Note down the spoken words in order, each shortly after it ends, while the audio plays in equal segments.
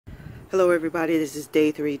Hello everybody, this is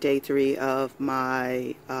day three of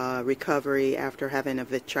my recovery after having a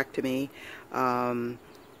vitrectomy.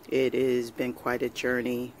 It has been quite a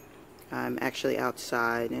journey. I'm actually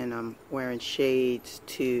outside and I'm wearing shades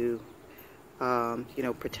to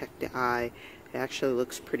protect the eye. It actually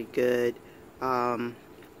looks pretty good, and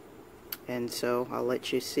so I'll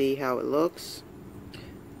let you see how it looks.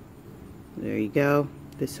 There you go.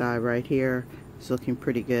 This eye right here is looking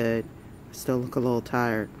pretty good. I still look a little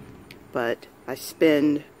tired, but I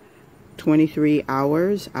spend 23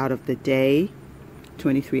 hours out of the day,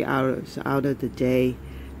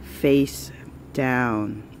 face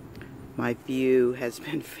down. My view has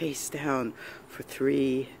been face down for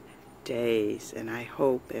 3 days, and I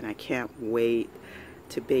hope and I can't wait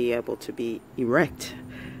to be able to be erect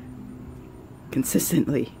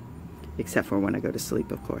consistently, except for when I go to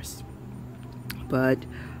sleep, of course. But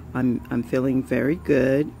I'm feeling very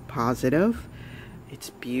good, positive. It's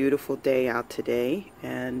a beautiful day out today,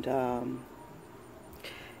 and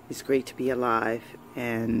it's great to be alive,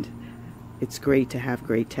 and it's great to have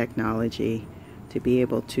great technology to be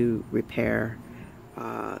able to repair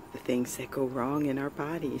the things that go wrong in our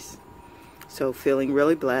bodies. So feeling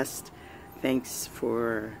really blessed. Thanks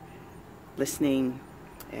for listening,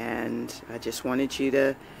 and I just wanted you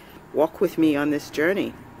to walk with me on this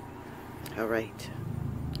journey. All right.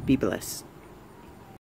 Be blessed.